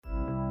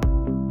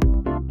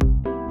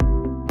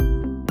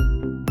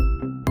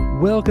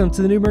Welcome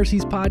to the New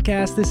Mercies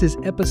Podcast. This is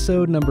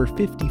episode number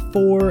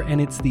 54,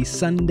 and it's the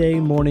Sunday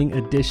morning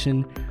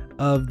edition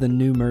of the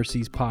New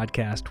Mercies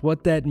Podcast.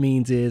 What that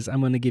means is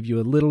I'm going to give you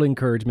a little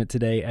encouragement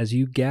today as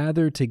you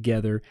gather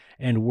together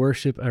and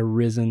worship a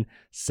risen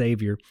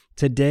Savior.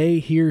 Today,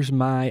 here's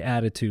my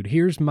attitude.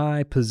 Here's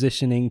my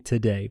positioning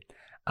today.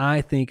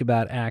 I think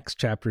about Acts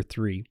chapter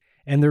 3,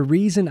 and the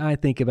reason I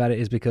think about it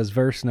is because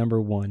verse number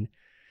 1,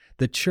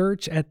 the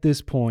church at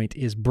this point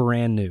is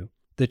brand new.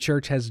 The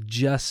church has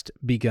just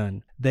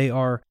begun. They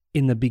are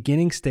in the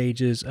beginning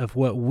stages of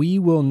what we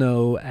will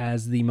know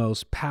as the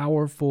most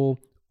powerful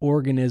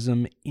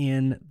organism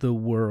in the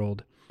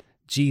world.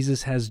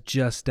 Jesus has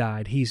just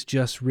died. He's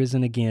just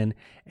risen again,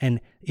 and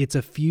it's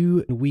a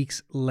few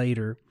weeks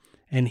later.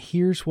 And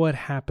here's what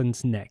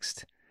happens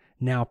next.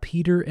 Now,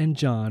 Peter and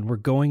John were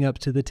going up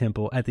to the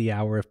temple at the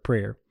hour of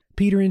prayer.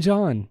 Peter and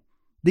John,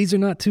 these are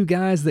not two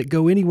guys that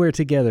go anywhere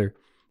together.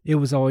 It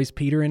was always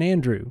Peter and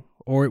Andrew,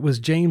 or it was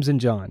James and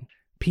John.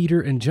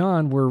 Peter and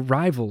John were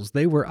rivals.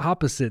 They were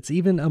opposites.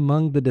 Even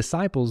among the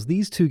disciples,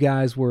 these two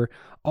guys were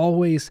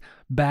always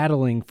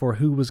battling for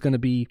who was going to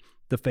be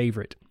the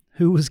favorite,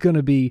 who was going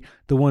to be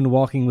the one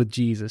walking with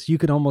Jesus. You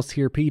could almost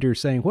hear Peter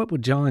saying, "What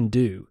would John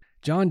do?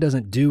 John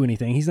doesn't do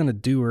anything. He's not a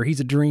doer.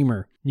 He's a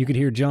dreamer." You could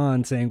hear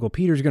John saying, "Well,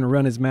 Peter's going to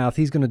run his mouth.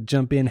 He's going to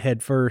jump in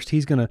head first.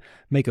 He's going to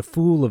make a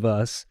fool of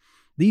us."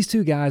 These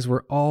two guys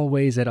were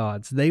always at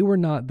odds. They were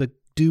not the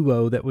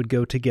duo that would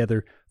go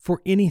together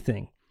for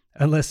anything,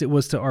 unless it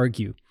was to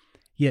argue.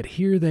 Yet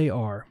here they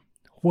are.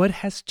 What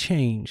has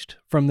changed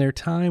from their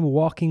time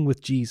walking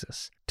with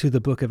Jesus to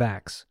the book of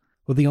Acts?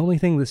 Well, the only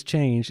thing that's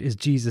changed is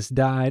Jesus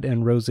died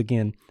and rose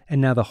again,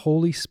 and now the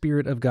Holy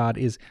Spirit of God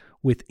is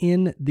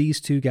within these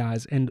two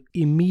guys, and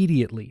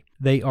immediately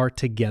they are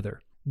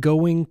together,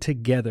 going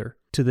together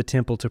to the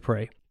temple to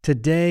pray.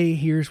 Today,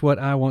 here's what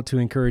I want to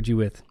encourage you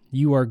with.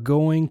 You are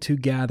going to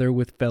gather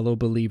with fellow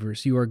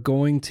believers. You are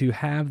going to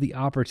have the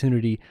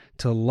opportunity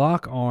to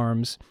lock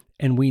arms,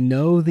 and we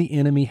know the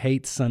enemy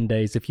hates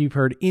Sundays. If you've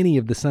heard any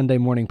of the Sunday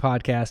morning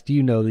podcast,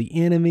 you know the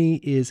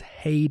enemy is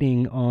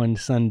hating on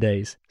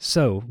Sundays.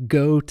 So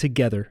go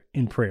together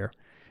in prayer.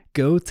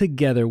 Go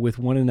together with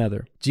one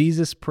another.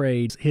 Jesus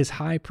prayed his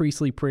high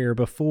priestly prayer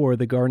before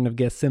the Garden of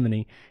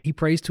Gethsemane. He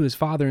prays to his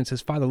Father and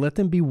says, "Father, let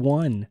them be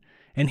one."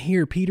 And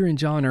here, Peter and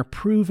John are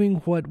proving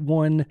what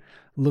one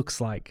looks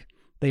like.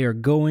 They are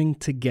going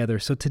together.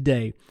 So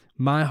today,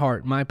 my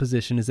heart, my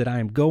position is that I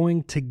am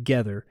going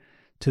together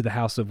to the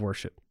house of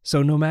worship.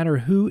 So no matter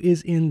who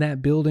is in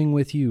that building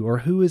with you, or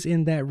who is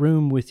in that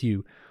room with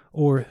you,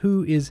 or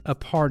who is a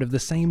part of the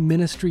same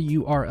ministry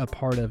you are a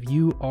part of,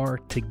 you are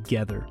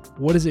together.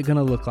 What is it going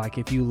to look like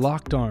if you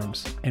locked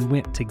arms and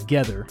went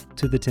together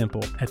to the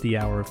temple at the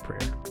hour of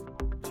prayer?